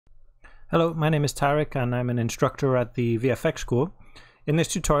Hello, my name is Tarek and I'm an instructor at the VFX school. In this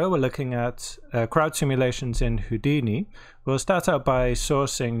tutorial we're looking at crowd simulations in Houdini. We'll start out by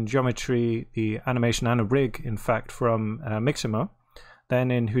sourcing geometry, the animation and a rig in fact from Mixamo.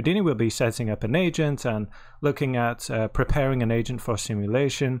 Then in Houdini we'll be setting up an agent and looking at preparing an agent for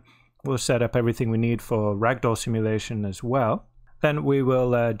simulation. We'll set up everything we need for Ragdoll simulation as well. Then we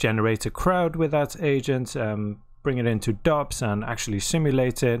will generate a crowd with that agent, bring it into DOPS and actually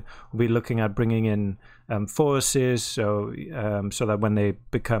simulate it. We'll be looking at bringing in forces so that when they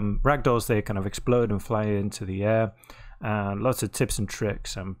become ragdolls they kind of explode and fly into the air, and lots of tips and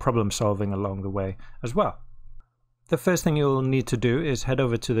tricks and problem solving along the way as well. The first thing you'll need to do is head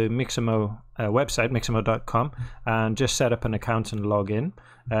over to the Mixamo website, mixamo.com, and just set up an account and log in,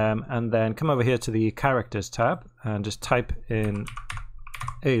 and then come over here to the characters tab and just type in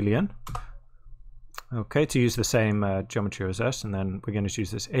alien. Okay, to use the same geometry as us, and then we're going to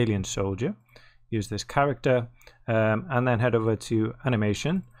use this alien soldier. Use this character, and then head over to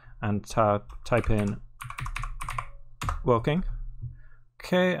animation and type in walking.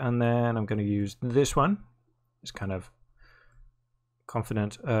 Okay, and then I'm going to use this one. It's kind of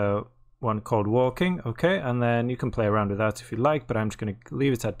confident one called walking. Okay, and then you can play around with that if you like, but I'm just going to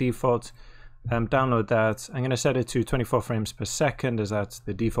leave it at default. Download that. I'm going to set it to 24 frames per second as that's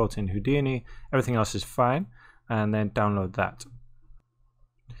the default in Houdini. Everything else is fine, and then download that.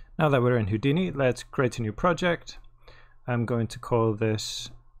 Now that we're in Houdini, let's create a new project. I'm going to call this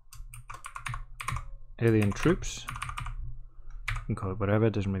Alien Troops. You can call it whatever,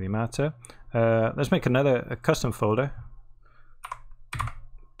 it doesn't really matter. Let's make a custom folder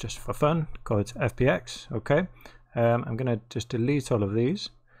just for fun, call it FPX. Okay, I'm going to just delete all of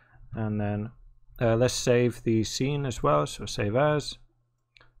these. And then let's save the scene as well, so save as.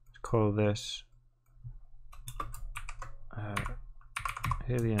 Let's call this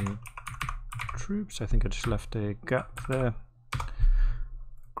Alien Troops. I think I just left a gap there.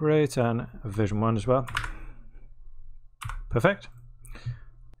 Great, and version 1 as well. Perfect.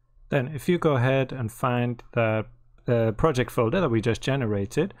 Then if you go ahead and find the project folder that we just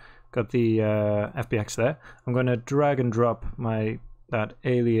generated, got the FBX there, I'm going to drag and drop that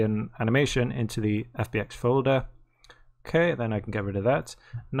alien animation into the FBX folder. Okay, then I can get rid of that.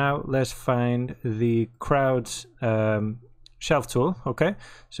 Now let's find the crowds shelf tool. Okay,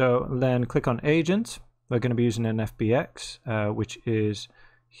 so then click on agent. We're going to be using an FBX, which is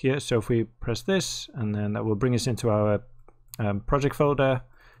here. So if we press this, and then that will bring us into our project folder,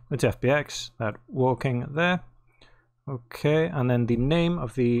 into FBX, that walking there. Okay, and then the name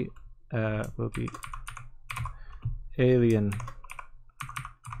of the will be Alien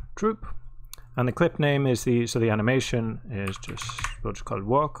Troop, and the clip name is the animation is we'll just call it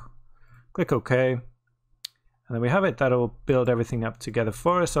walk. Click OK, and then we have it. That'll build everything up together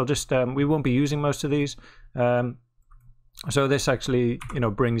for us. I'll just we won't be using most of these, so this actually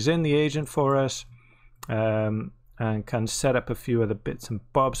brings in the agent for us, and can set up a few other bits and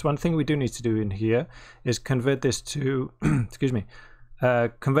bobs. One thing we do need to do in here is convert this to excuse me,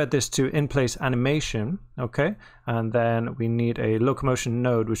 convert this to in-place animation. Okay, and then we need a locomotion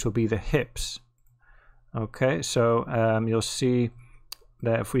node, which will be the hips. Okay, so you'll see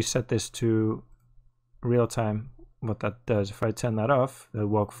that if we set this to real time, what that does, if I turn that off, they'll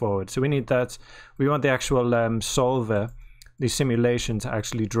walk forward. So we need that. We want the actual solver, the simulation, to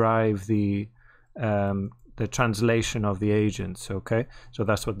actually drive the translation of the agents. Okay, so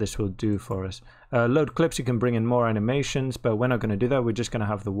that's what this will do for us. Load clips, you can bring in more animations, but we're not going to do that. We're just going to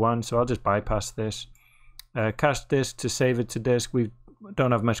have the one, so I'll just bypass this. Cache disk to save it to disk. We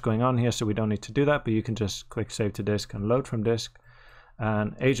don't have much going on here, so we don't need to do that, but you can just click save to disk and load from disk.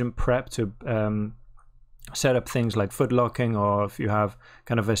 And agent prep to set up things like foot locking, or if you have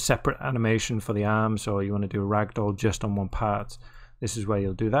kind of a separate animation for the arms, or you want to do a ragdoll just on one part, this is where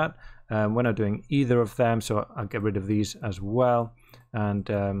you'll do that. We're not doing either of them, so I'll get rid of these as well, and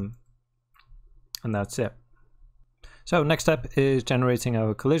that's it. So next step is generating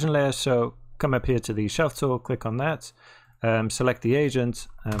our collision layer. So come up here to the shelf tool, click on that, select the agent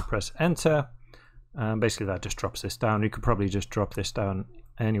and press enter. Basically that just drops this down. You could probably just drop this down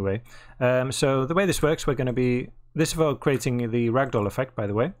anyway. So the way this works, we're going to be, this is for creating the ragdoll effect, by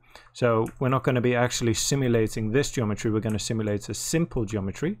the way. So we're not going to be actually simulating this geometry. We're going to simulate a simple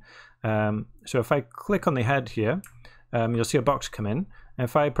geometry. So if I click on the head here, you'll see a box come in. And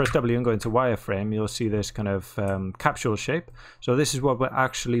if I press W and go into wireframe, you'll see this kind of capsule shape. So this is what we'll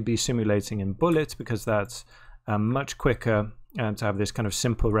actually be simulating in Bullet, because that's much quicker to have this kind of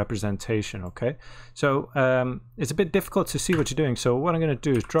simple representation. Okay, so it's a bit difficult to see what you're doing. So what I'm going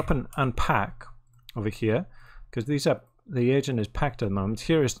to do is drop an unpack over here, because these are the agent is packed at the moment.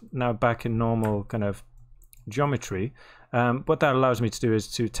 Here is now back in normal kind of geometry. What that allows me to do is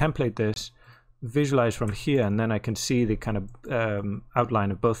to template this, visualize from here, and then I can see the kind of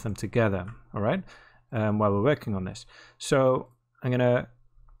outline of both of them together, all right, while we're working on this. So I'm going to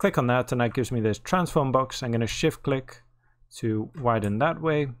click on that, and that gives me this transform box. I'm going to shift click to widen that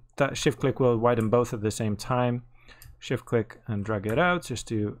way. That shift click will widen both at the same time. Shift click and drag it out just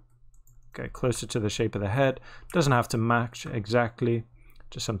to get closer to the shape of the head. Doesn't have to match exactly,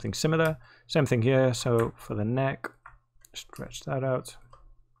 just something similar. Same thing here. So for the neck, stretch that out.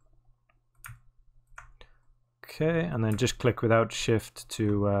 Okay, and then just click without shift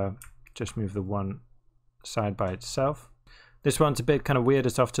to just move the one side by itself. This one's a bit kind of weird,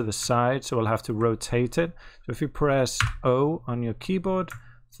 it's off to the side, so we'll have to rotate it. So if you press O on your keyboard,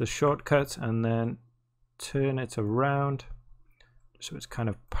 it's the shortcut, and then turn it around so it's kind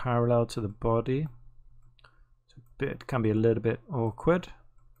of parallel to the body. It can be a little bit awkward.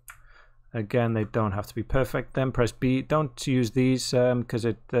 Again, they don't have to be perfect. Then press B. Don't use these because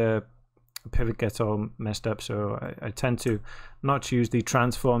the pivot gets all messed up, so I tend to not use the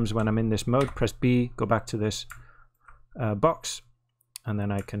transforms when I'm in this mode. Press B, go back to this box, and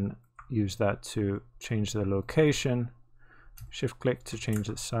then I can use that to change the location. Shift click to change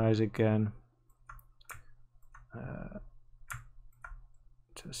the size again.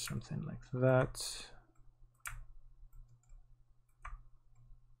 Just something like that.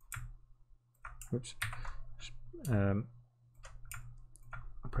 Oops.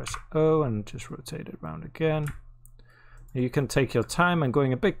 Press O and just rotate it around again. You can take your time. I'm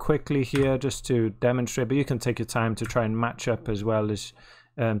going a bit quickly here just to demonstrate, but you can take your time to try and match up as well as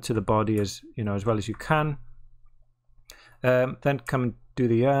to the body as well as you can. Then come do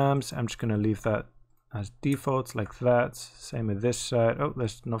the arms. I'm just going to leave that as default like that. Same with this side. Oh,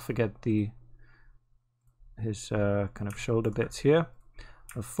 let's not forget his kind of shoulder bits here.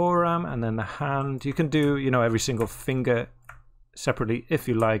 The forearm and then the hand. You can do every single finger separately if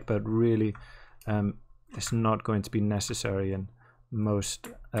you like, but really it's not going to be necessary in most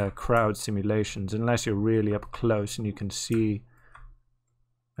crowd simulations unless you're really up close and you can see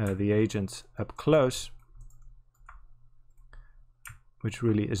the agents up close, which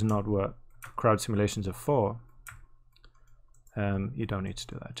really is not what crowd simulations are for. You don't need to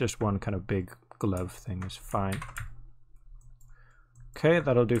do that. Just one kind of big glove thing is fine. Okay,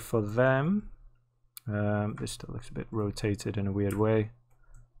 that'll do for them. This still looks a bit rotated in a weird way.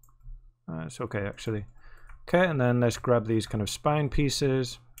 It's okay actually. Okay, and then let's grab these kind of spine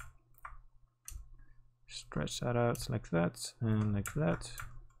pieces. Stretch that out like that and like that.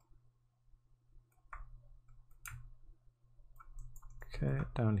 Okay,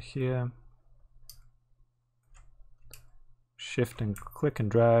 down here. Shift and click and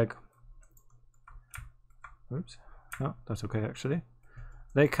drag. Oops. No, that's okay actually.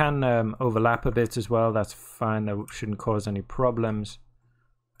 They can overlap a bit as well. That's fine. That shouldn't cause any problems.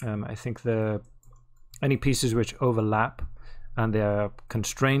 I think any pieces which overlap and they are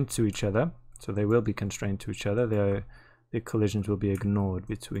constrained to each other, so they will be constrained to each other. The collisions will be ignored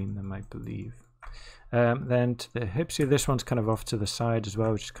between them, I believe. Then to the hips here, this one's kind of off to the side as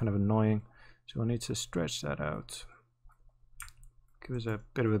well, which is kind of annoying. So we'll need to stretch that out. Give us a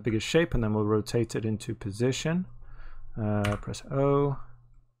bit of a bigger shape, and then we'll rotate it into position. Press O.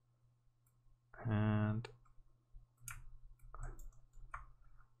 And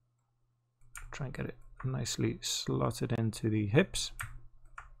try and get it nicely slotted into the hips.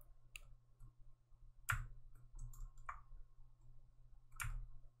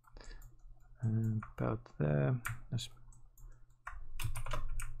 And about there. That's,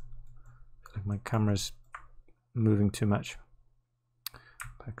 like my camera's moving too much.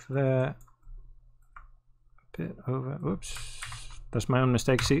 Back there. A bit over. Oops. That's my own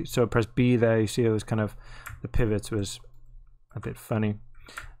mistake. See, so press B there. You see, it was kind of the pivot was a bit funny,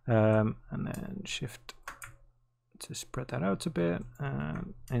 and then shift to spread that out a bit,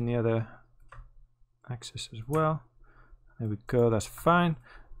 and in the other axis as well. There we go. That's fine.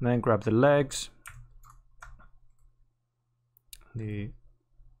 And then grab the legs, the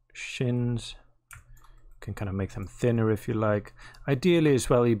shins. You can kind of make them thinner if you like. Ideally, as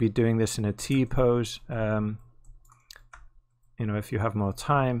well, you'd be doing this in a T pose. If you have more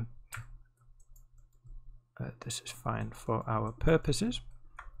time, this is fine for our purposes.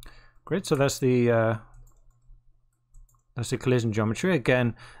 Great, so that's the collision geometry.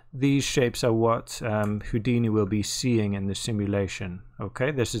 Again, these shapes are what Houdini will be seeing in the simulation.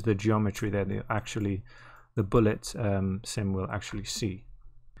 Okay, this is the geometry that the bullet sim will actually see.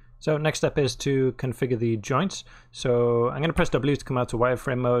 So next step is to configure the joints. So I'm going to press W to come out to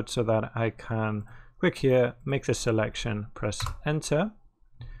wireframe mode so that I can click here, make the selection, press enter,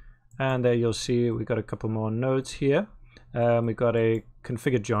 and there you'll see we got a couple more nodes here. We've got a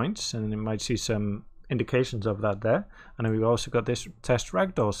configure joints, and you might see some indications of that there. And then we've also got this test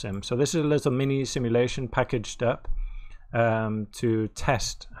ragdoll sim. So this is a little mini simulation packaged up to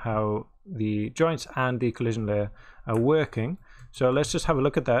test how the joints and the collision layer are working. So let's just have a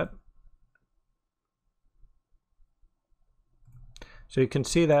look at that. So you can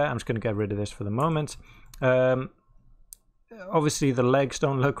see there, I'm just going to get rid of this for the moment. Obviously the legs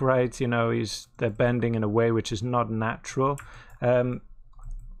don't look right, you know, they're bending in a way which is not natural.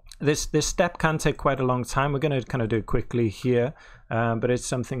 This step can take quite a long time. We're going to kind of do it quickly here, but it's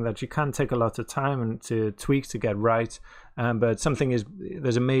something that you can take a lot of time and to tweak to get right. But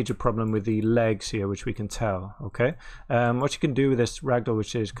there's a major problem with the legs here, which we can tell. Okay, what you can do with this ragdoll,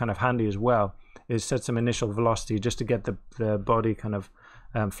 which is kind of handy as well, is set some initial velocity just to get the body kind of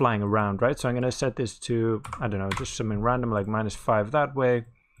flying around, right? So I'm going to set this to, I don't know, just something random like -5 that way.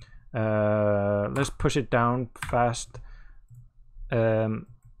 Let's push it down fast.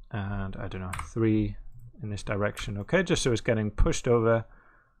 And I don't know, 3 in this direction. Okay, just so it's getting pushed over.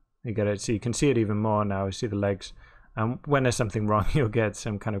 You get it, so you can see it even more now. You see the legs. When there's something wrong, you'll get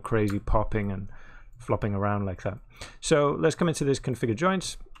some kind of crazy popping and flopping around like that. So let's come into this configure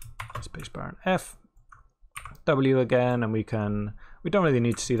joints. Spacebar and F. W again, and we don't really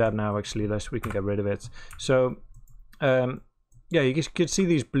need to see that now actually. We can get rid of it. So yeah, you could see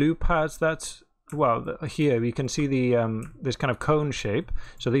these blue parts. That's, well, here you can see the this kind of cone shape.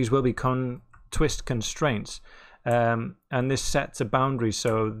 So these will be cone twist constraints, and this sets a boundary.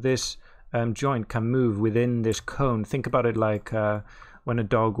 So this joint can move within this cone. Think about it like when a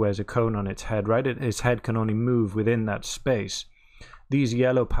dog wears a cone on its head, right? Its head can only move within that space. These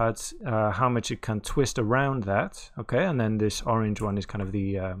yellow parts, how much it can twist around that, okay? And then this orange one is kind of the,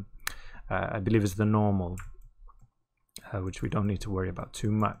 I believe is the normal, which we don't need to worry about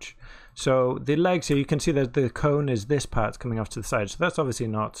too much. So the legs here, you can see that the cone is this part coming off to the side. So that's obviously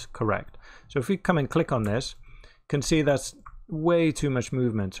not correct. So if we come and click on this, you can see that's way too much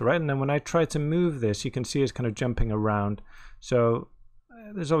movement, right? And then when I try to move this, you can see it's kind of jumping around. So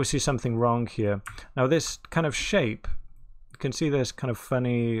there's obviously something wrong here. Now this kind of shape, you can see there's kind of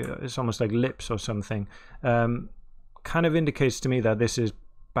funny, it's almost like lips or something, kind of indicates to me that this is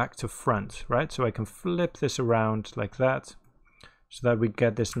back to front, right? So I can flip this around like that so that we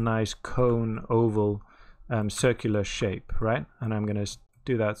get this nice cone oval circular shape, right? And I'm going to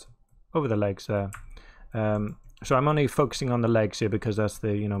do that over the legs there. So I'm only focusing on the legs here because that's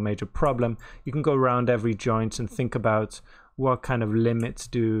the major problem. You can go around every joint and think about what kind of limits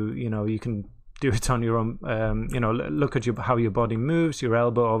you can do it on your own. Look at how your body moves. Your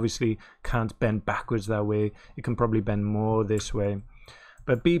elbow obviously can't bend backwards that way. It can probably bend more this way.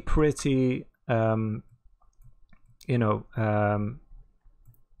 But be pretty, what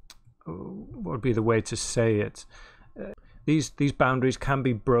would be the way to say it? These boundaries can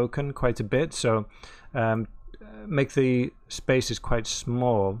be broken quite a bit. So make the spaces quite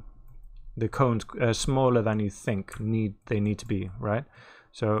small. The cones smaller than you think they need to be, right?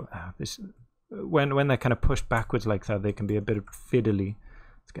 So when they're kind of pushed backwards like that, they can be a bit fiddly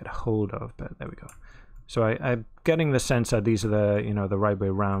to get a hold of. But there we go. So I'm getting the sense that these are the right way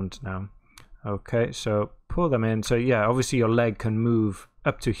around now. Okay, so pull them in. So yeah, obviously your leg can move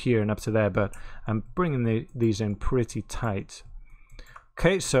up to here and up to there, but I'm bringing these in pretty tight.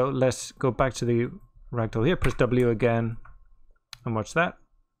 Okay, so let's go back to the ragdoll here. Press W again and watch that.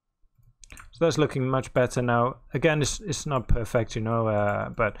 So that's looking much better now. Again, it's not perfect,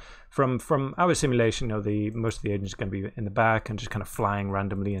 but from our simulation, most of the agents are going to be in the back and just kind of flying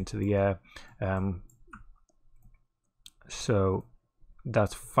randomly into the air. So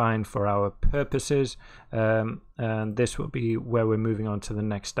that's fine for our purposes, and this will be where we're moving on to the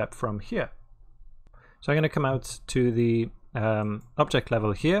next step from here. So I'm going to come out to the object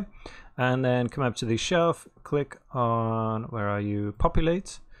level here, and then come up to the shelf, click on, where are you,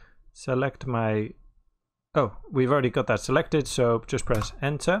 populate, select we've already got that selected, so just press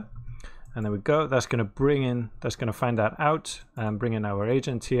enter, and there we go. That's going to find that out and bring in our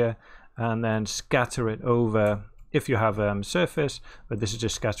agent here, and then scatter it over. If you have a surface, but this is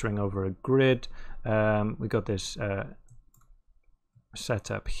just scattering over a grid. We got this set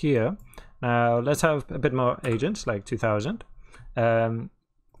up here. Now let's have a bit more agents, like 2000.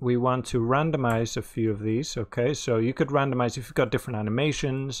 We want to randomize a few of these. Okay, so you could randomize if you've got different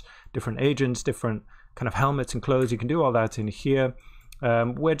animations, different agents, different kind of helmets and clothes. You can do all that in here.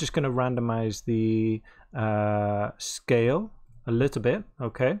 We're just going to randomize the scale a little bit.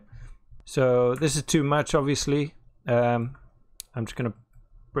 Okay, so this is too much, obviously. I'm just going to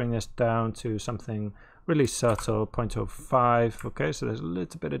bring this down to something really subtle, 0.05. Okay, so there's a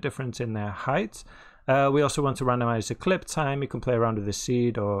little bit of difference in their height. We also want to randomize the clip time. You can play around with the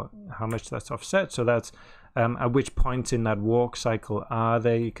seed or how much that's offset. So that's at which point in that walk cycle are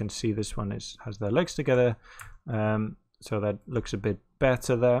they. You can see this one has their legs together. So that looks a bit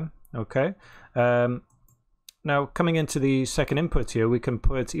better there. Okay. Now coming into the second input here, we can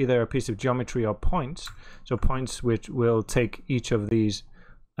put either a piece of geometry or points. So points which will take each of these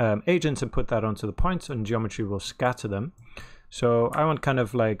agents and put that onto the points, and geometry will scatter them. So I want kind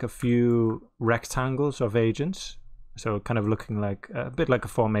of like a few rectangles of agents. So kind of looking like a bit like a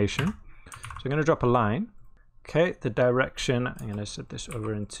formation. So I'm going to drop a line. Okay, the direction, I'm going to set this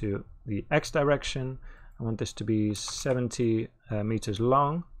over into the X direction. I want this to be 70 meters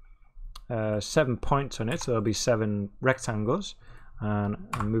long, 7 points on it, so there'll be 7 rectangles, and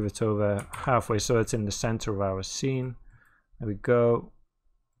I'll move it over halfway so it's in the center of our scene. There we go.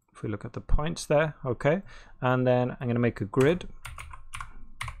 If we look at the points there, okay, and then I'm going to make a grid.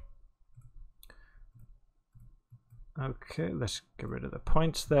 Okay, let's get rid of the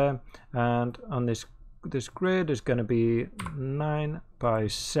points there, and on this grid is going to be 9 by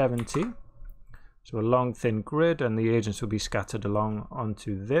 70. So a long thin grid, and the agents will be scattered along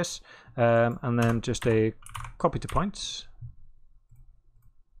onto this, and then just a copy to points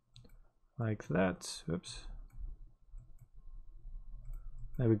like that. Oops.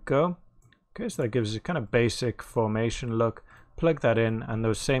 There we go. Okay, so that gives us a kind of basic formation look. Plug that in, and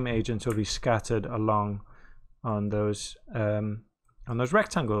those same agents will be scattered along on those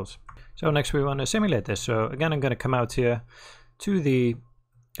rectangles. So next we want to simulate this. So again, I'm going to come out here to the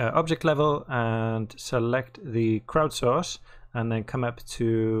object level and select the crowd source, and then come up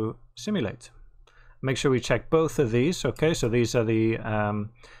to simulate. Make sure we check both of these. Okay, so these are the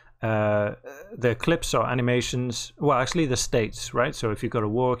clips or animations, well actually the states, right? So if you've got a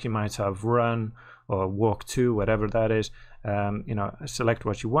walk, you might have run or walk to, whatever that is. You know, select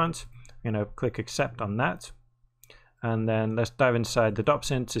what you want. I'm going to click accept on that, and then let's dive inside the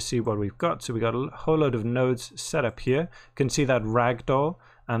DopSynth to see what we've got. So we got a whole load of nodes set up here. You can see that ragdoll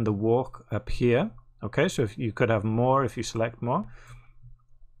and the walk up here. Okay, so if you could have more if you select more.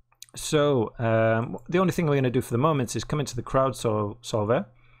 So the only thing we're going to do for the moment is come into the crowd solver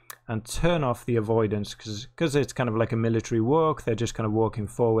and turn off the avoidance, because it's kind of like a military walk. They're just kind of walking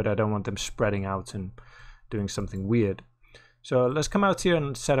forward. I don't want them spreading out and doing something weird. So let's come out here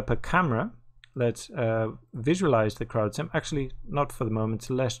and set up a camera. Let's visualize the crowd sim. Actually, not for the moment.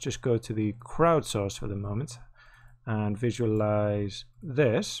 Let's just go to the crowd source for the moment and visualize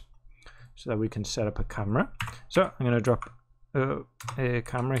this so that we can set up a camera. So I'm going to drop a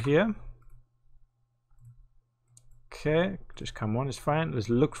camera here. Okay, just cam 1 is fine. Let's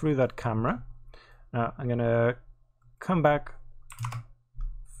look through that camera. Now I'm going to come back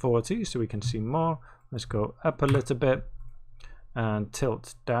 40 so we can see more. Let's go up a little bit and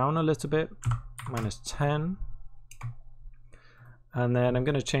tilt down a little bit, -10. And then I'm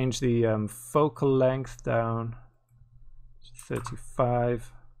going to change the focal length down to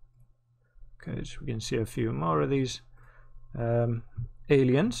 35. Okay, so we can see a few more of these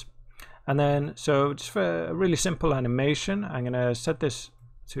aliens. And then, so just for a really simple animation, I'm going to set this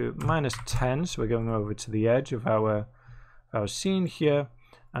to -10. So we're going over to the edge of our scene here.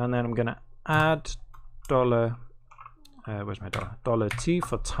 And then I'm going to add where's my dollar $T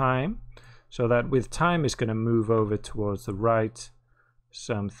for time, so that with time it's going to move over towards the right,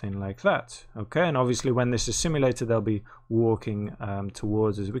 something like that. Okay, and obviously when this is simulated, they'll be walking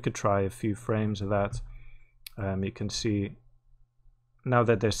towards us. We could try a few frames of that. You can see now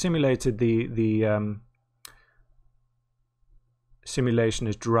that they're simulated, the simulation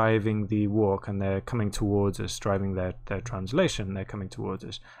is driving the walk, and they're coming towards us, driving their translation. They're coming towards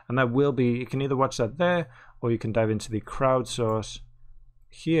us, and that will be, you can either watch that there, or you can dive into the crowd source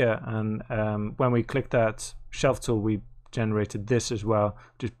here, and when we click that shelf tool, we generated this as well,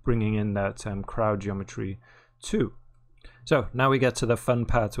 just bringing in that crowd geometry too. So now we get to the fun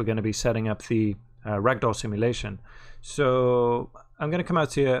part. We're going to be setting up the ragdoll simulation. So I'm going to come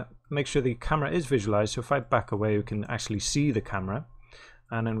out here, make sure the camera is visualized. So if I back away, we can actually see the camera.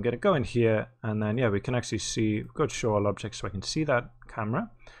 And I'm going to go in here, and then, yeah, we can actually see, go to show all objects so I can see that camera.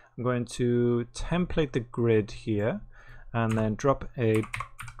 I'm going to template the grid here, and then drop a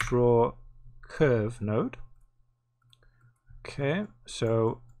draw curve node. Okay,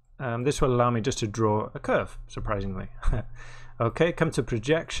 so this will allow me just to draw a curve, surprisingly. Okay, come to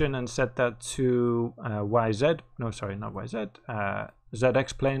projection and set that to YZ, no, sorry, not YZ,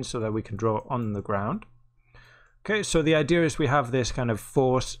 ZX plane, so that we can draw on the ground. Okay, so the idea is we have this kind of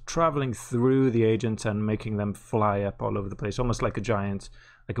force traveling through the agent and making them fly up all over the place, almost like a giant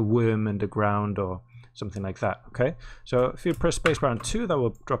like a worm underground or something like that. Okay, so if you press spacebar and 2, that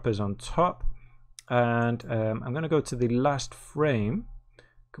will drop us on top. And I'm going to go to the last frame.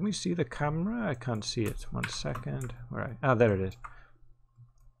 Can we see the camera? I can't see it. 1 second. All right. Ah, there it is.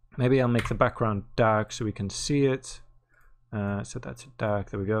 Maybe I'll make the background dark so we can see it. Set that to dark.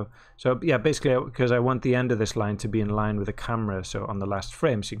 There we go. So yeah, basically because I want the end of this line to be in line with the camera, so on the last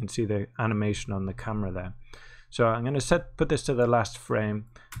frame, so you can see the animation on the camera there. So I'm going to put this to the last frame.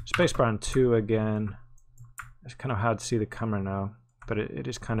 Spacebar and 2 again. It's kind of hard to see the camera now, but it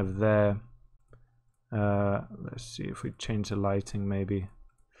is kind of there. Let's see if we change the lighting maybe.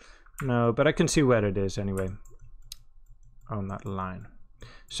 No, but I can see where it is anyway on that line.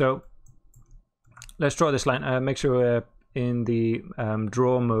 So let's draw this line. Make sure we're in the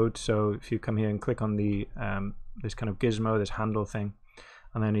draw mode. So if you come here and click on the this kind of gizmo, this handle thing,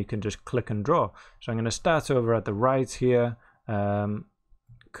 and then you can just click and draw. So I'm going to start over at the right here, come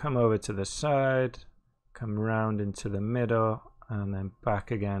over to the side, come round into the middle, and then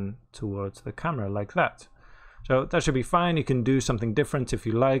back again towards the camera like that. So that should be fine. You can do something different if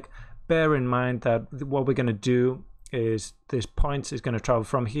you like. Bear in mind that what we're going to do is this point is going to travel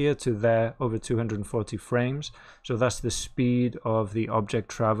from here to there over 240 frames. So that's the speed of the object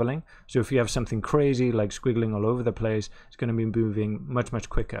traveling. So if you have something crazy like squiggling all over the place, it's going to be moving much, much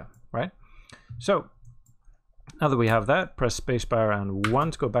quicker, right? So now that we have that, press spacebar and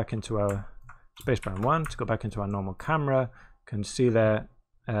 1 to go back into our spacebar and 1 to go back into our normal camera. You can see there,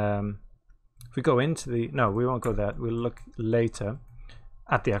 if we go into the, no, we won't go there. We'll look later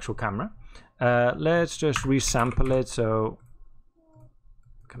at the actual camera. Let's just resample it. So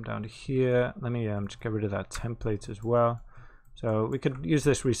come down to here. Let me just get rid of that template as well. So we could use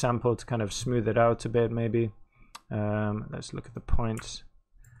this resample to kind of smooth it out a bit maybe. Let's look at the points.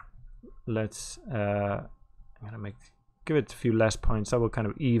 Let's I'm gonna give it a few less points. That will kind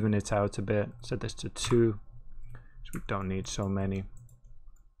of even it out a bit. Set this to 2, so we don't need so many.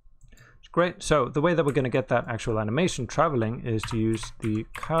 It's great. So the way that we're going to get that actual animation traveling is to use the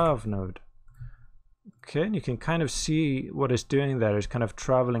carve node. Okay, and you can kind of see what it's doing there. It's kind of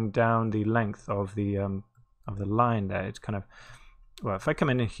traveling down the length of the line there. It's kind of, well, if I come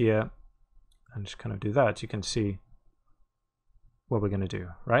in here and just kind of do that, you can see what we're going to do,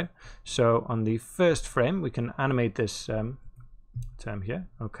 right? So on the first frame, we can animate this term here.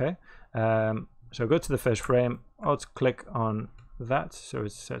 Okay, so go to the first frame, Alt click on that, so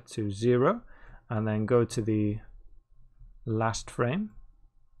it's set to 0, and then go to the last frame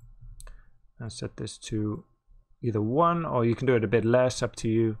and set this to either 1, or you can do it a bit less, up to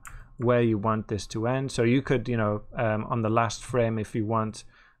you where you want this to end. So you could, you know, on the last frame, if you want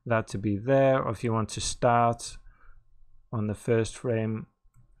that to be there, or if you want to start on the first frame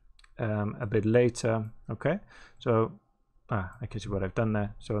a bit later. Okay, so I can see what I've done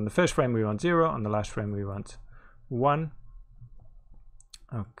there. So on the first frame we want 0, on the last frame we want 1.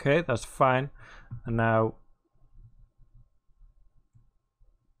 Okay, that's fine. And now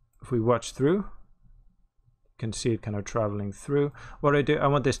if we watch through, you can see it kind of traveling through. What I do, I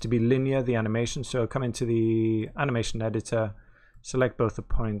want this to be linear, the animation. So come into the animation editor, select both the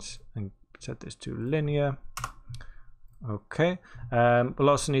points and set this to linear. Okay, we'll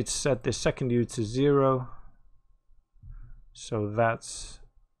also need to set this second U to 0. So that's,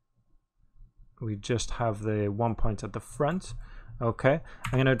 we just have the 1 point at the front. Okay,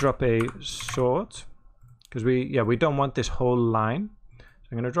 I'm going to drop a sort because we don't want this whole line. So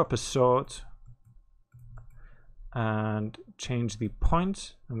I'm going to drop a sort and change the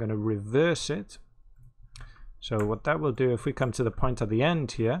point. I'm going to reverse it. So what that will do, if we come to the point at the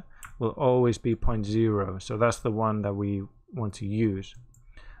end here, will always be 0.0. So that's the one that we want to use.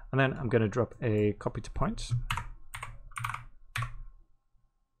 And then I'm going to drop a copy to points.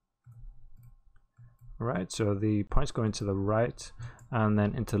 Right, so the points go into the right, and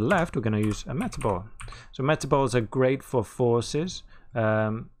then into the left we're going to use a metaball. So metaballs are great for forces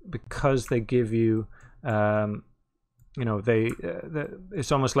because they give you, you know,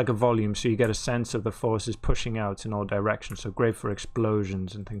 it's almost like a volume, so you get a sense of the forces pushing out in all directions. So great for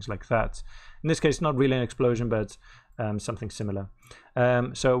explosions and things like that. In this case, not really an explosion, but something similar.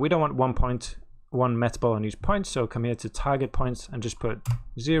 So we don't want 1 point, 1 metaball on each point. So come here to target points and just put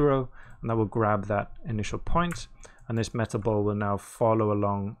 0. And that will grab that initial point, and this metaball will now follow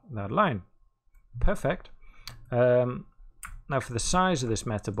along that line. Perfect. Now for the size of this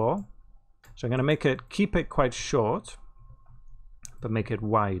metaball, so I'm going to make it, keep it quite short, but make it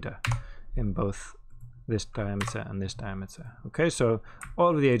wider in both this diameter and this diameter. Okay, so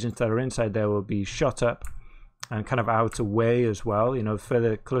all of the agents that are inside there will be shot up and kind of out away as well. You know,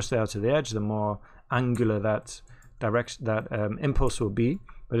 further closer out to the edge, the more angular that impulse will be.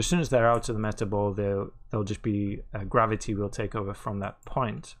 But as soon as they're out of the meta ball, they'll just be gravity will take over from that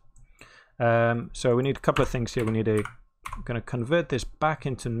point. So we need a couple of things here. I'm going to convert this back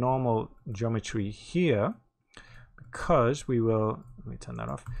into normal geometry here, because we will, let me turn that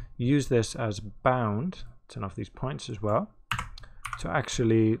off, use this as bound, turn off these points as well, to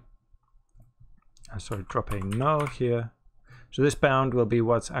actually, drop a null here. So this bound will be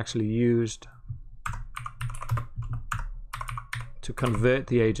what's actually used to convert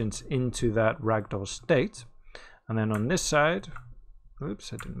the agents into that ragdoll state. And then on this side,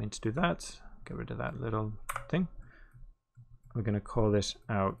 oops, I didn't mean to do that. Get rid of that little thing. We're going to call this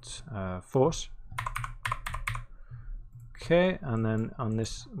out force. Okay, and then on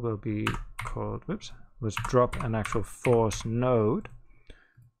this will be called, whoops, let's drop an actual force node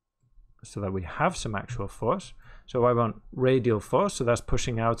so that we have some actual force. So I want radial force, so that's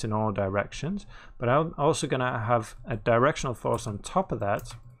pushing out in all directions. But I'm also going to have a directional force on top of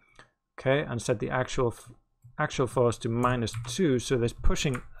that. Okay, and set the actual force to -2, so there's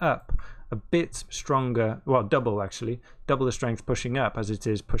pushing up a bit stronger, well, double the strength pushing up as it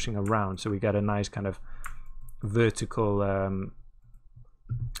is pushing around. So we get a nice kind of vertical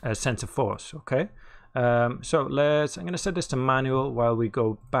sense of force. Okay, so I'm going to set this to manual while we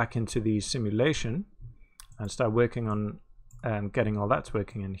go back into the simulation and start working on getting all that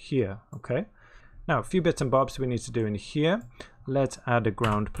working in here. Okay, now a few bits and bobs we need to do in here. Let's add a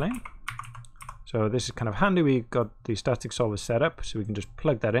ground plane. So this is kind of handy. We got the static solver set up, so we can just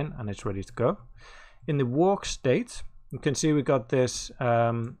plug that in and it's ready to go. In the walk state, you can see we got this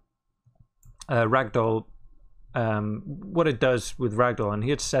ragdoll, what it does with ragdoll, and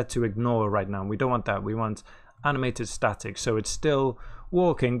here it's set to ignore right now. We don't want that. We want animated static. So it's still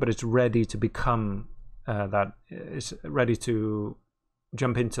walking, but it's ready to become it's ready to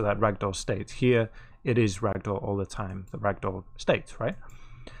jump into that ragdoll state. Here it is ragdoll all the time, the ragdoll state, right?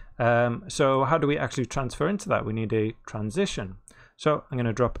 So how do we actually transfer into that? We need a transition. So I'm going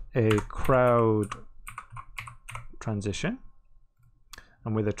to drop a crowd transition,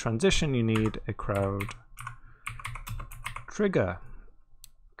 and with a transition you need a crowd trigger.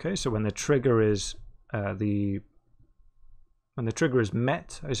 Okay, so when the trigger is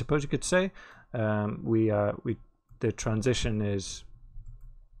met, I suppose you could say, the transition is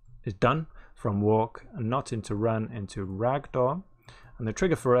done from walk and not into run into ragdoll. And the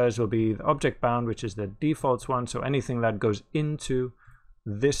trigger for us will be the object bound, which is the default one. So anything that goes into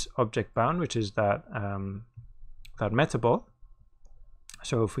this object bound, which is that meta ball.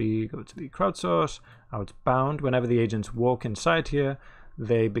 So if we go to the crowd source, out bound, whenever the agents walk inside here,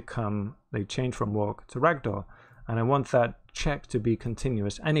 they change from walk to ragdoll. And I want that check to be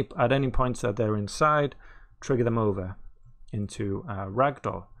continuous. At any points that they're inside, trigger them over into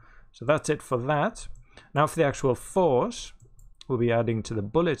ragdoll. So that's it for that. Now for the actual force, we'll be adding to the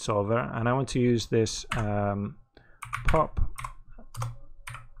bullet solver, and I want to use this pop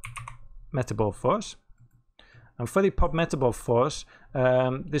metaball force. And for the pop metaball force,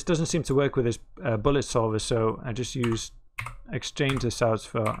 this doesn't seem to work with this bullet solver, so I just exchange this out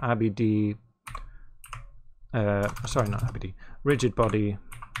for RBD, sorry, not RBD, rigid body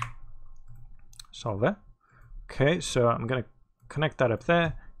solver. Okay, so I'm going to connect that up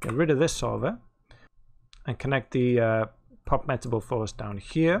there, get rid of this solver, and connect the pop metaball force down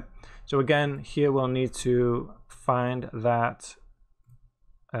here. So again, here we'll need to find that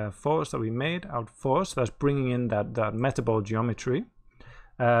force that we made, out force. That's bringing in that metaball geometry.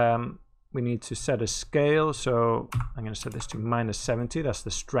 We need to set a scale, so I'm going to set this to -70. That's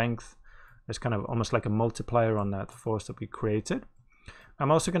the strength. It's kind of almost like a multiplier on that force that we created.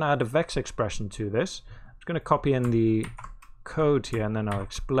 I'm also going to add a vex expression to this. I'm going to copy in the code here and then I'll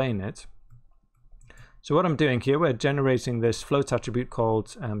explain it. So what I'm doing here, we're generating this float attribute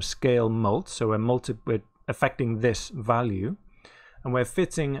called scale mult. So we're affecting this value, and we're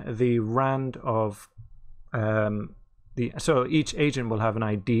fitting the rand of so each agent will have an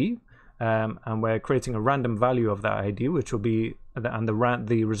ID, and we're creating a random value of that ID, which will be, and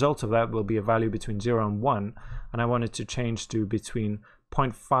the result of that will be a value between 0 and 1, and I want it to change to between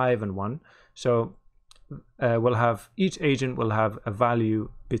 0.5 and 1. So each agent will have a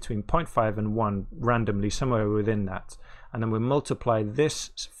value between 0.5 and 1 randomly somewhere within that, and then we multiply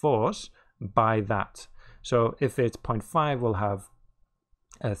this force by that. So if it's 0.5, we'll have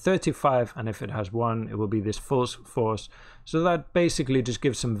 35, and if it has 1, it will be this false force. So that basically just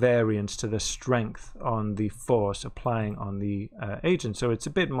gives some variance to the strength on the force applying on the agent, so it's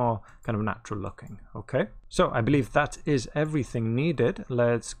a bit more kind of natural looking. Okay, so I believe that is everything needed.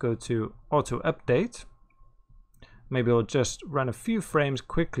 Let's go to auto update. Maybe we'll just run a few frames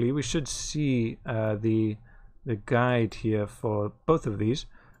quickly. We should see the the guide here for both of these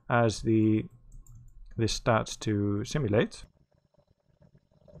as this starts to simulate.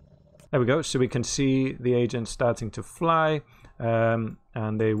 There we go. So we can see the agent starting to fly, and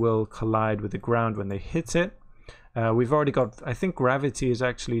they will collide with the ground when they hit it. We've already got, I think gravity is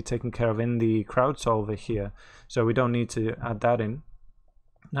actually taken care of in the crowd solver here, so we don't need to add that in.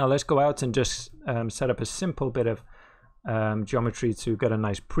 Now let's go out and just set up a simple bit of geometry to get a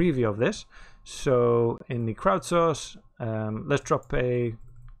nice preview of this. So in the crowd source, let's drop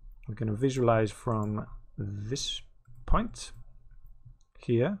we're going to visualize from this point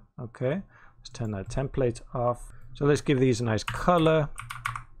here. Okay, let's turn that template off. So let's give these a nice color.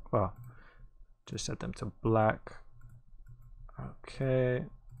 Well, just set them to black. Okay,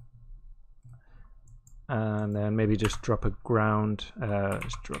 and then maybe just drop a ground.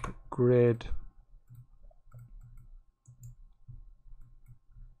 Let's drop a grid.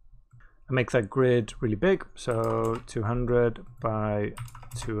 Make that grid really big, so 200 by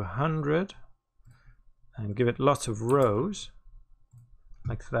 200, and give it lots of rows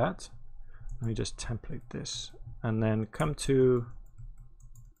like that. Let me just template this and then come to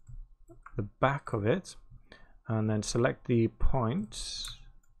the back of it and then select the points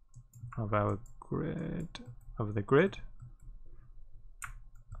of our grid, of the grid,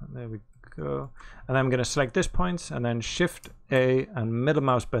 and there we go. And I'm going to select this point and then Shift A and middle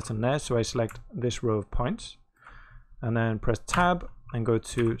mouse button there, so I select this row of points, and then press Tab and go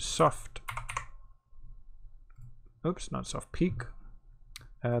to soft, oops, not soft peak.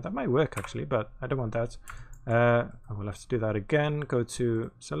 That might work actually, but I don't want that. I will have to do that again. Go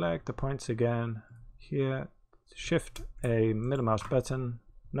to select the points again here, Shift A middle mouse button,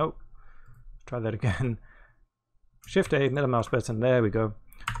 nope, try that again. Shift A middle mouse button, there we go.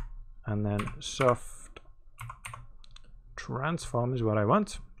 And then soft transform is what I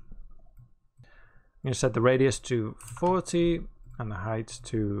want. I'm going to set the radius to 40 and the height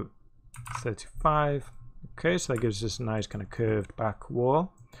to 35. Okay, so that gives us a nice kind of curved back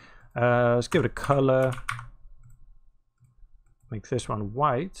wall. Let's give it a color. Make this one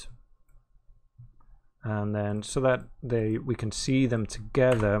white. And then so that we can see them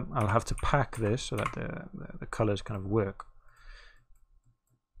together, I'll have to pack this so that the colors kind of work.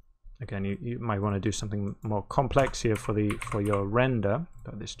 Again, you might want to do something more complex here for your render,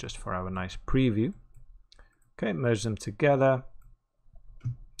 but this is just for our nice preview. Okay, merge them together,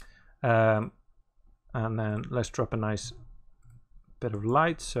 and then let's drop a nice bit of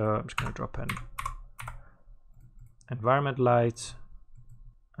light. So I'm just going to drop an environment light,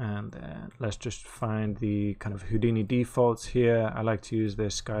 and then let's just find the kind of Houdini defaults here. I like to use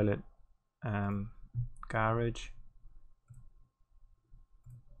this Skylit Garage.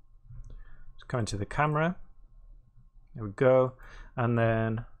 Come into the camera, there we go, and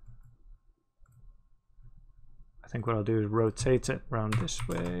then I think what I'll do is rotate it around this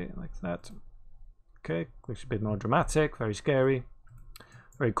way like that. Okay, looks a bit more dramatic, very scary,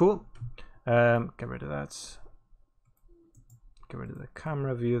 very cool. Get rid of that, get rid of the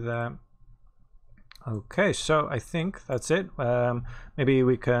camera view there. Okay, so I think that's it. Maybe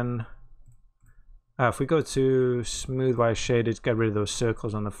we can if we go to smooth wire shaded, get rid of those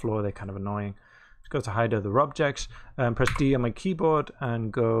circles on the floor, they're kind of annoying. Let's go to hide other objects, press D on my keyboard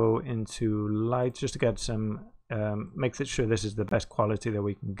and go into light just to get some, make sure this is the best quality that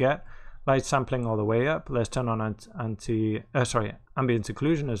we can get. Light sampling all the way up. Let's turn on ambient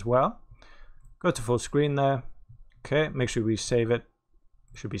occlusion as well. Go to full screen there. Okay, make sure we save it.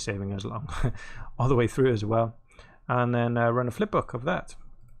 Should be saving as long all the way through as well. And then run a flipbook of that.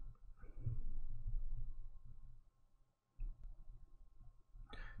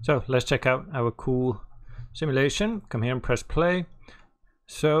 So let's check out our cool simulation. Come here and press play.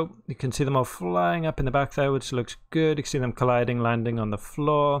 So you can see them all flying up in the back there, which looks good. You can see them colliding, landing on the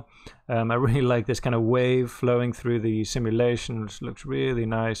floor. I really like this kind of wave flowing through the simulation, which looks really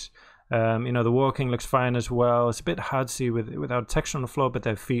nice. You know, the walking looks fine as well. It's a bit hard to see without texture on the floor, but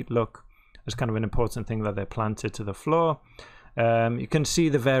their feet look as kind of an important thing that they're planted to the floor. You can see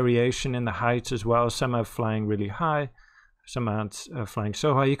the variation in the height as well. Some are flying really high. Some aren't flying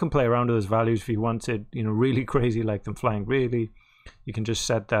so high. You can play around with those values if you wanted, you know, really crazy, like them flying really. You can just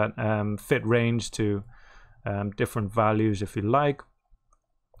set that fit range to different values if you like.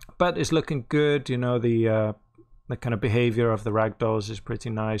 But it's looking good. You know, the kind of behavior of the ragdolls is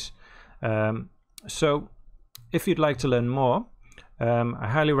pretty nice. So if you'd like to learn more, I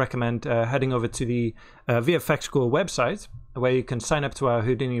highly recommend heading over to the VFX School website, where you can sign up to our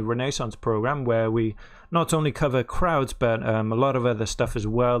Houdini Renaissance program, where we not only cover crowds but a lot of other stuff as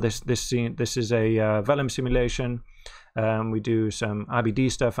well. This is a vellum simulation. We do some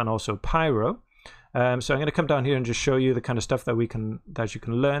RBD stuff and also pyro. So I'm going to come down here and just show you the kind of stuff that you can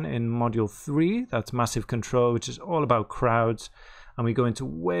learn in module 3. That's massive control, which is all about crowds, and we go into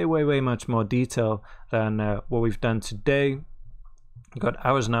way much more detail than what we've done today. We've got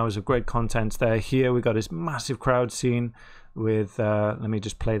hours and hours of great content there. Here we got this massive crowd scene with let me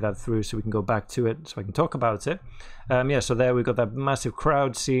just play that through so we can go back to it so I can talk about it. Yeah, so there we've got that massive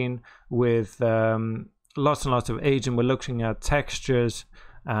crowd scene with lots and lots of agent. We're looking at textures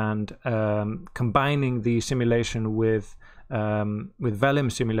and combining the simulation with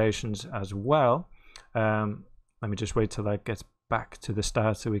Velim simulations as well. Let me just wait till that gets back to the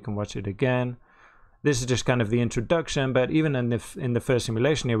start so we can watch it again. This is just kind of the introduction, but even in the first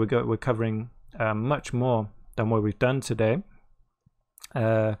simulation here, we're covering much more than what we've done today.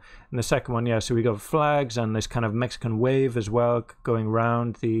 In the second one, yeah, so we got flags and this kind of Mexican wave as well going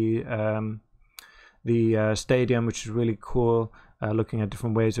around the stadium, which is really cool. Looking at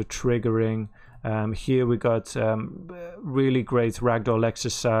different ways of triggering. Here we got really great ragdoll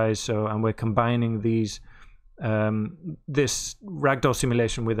exercise. And we're combining these this ragdoll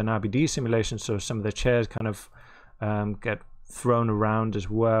simulation with an RBD simulation. So some of the chairs kind of get thrown around as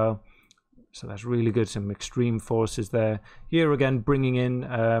well. So that's really good. Some extreme forces there. Here again, bringing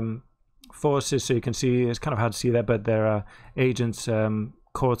in forces. So you can see it's kind of hard to see there, but there are agents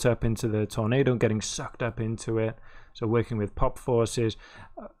caught up into the tornado and getting sucked up into it. So working with pop forces.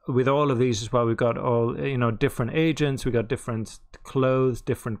 With all of these as well, we've got all, you know, different agents, we've got different clothes,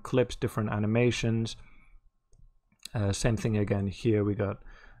 different clips, different animations. Same thing again here,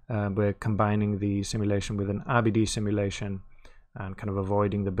 we're combining the simulation with an RBD simulation and kind of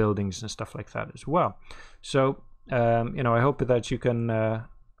avoiding the buildings and stuff like that as well. So, you know, I hope that you can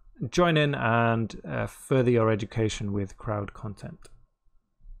join in and further your education with crowd content.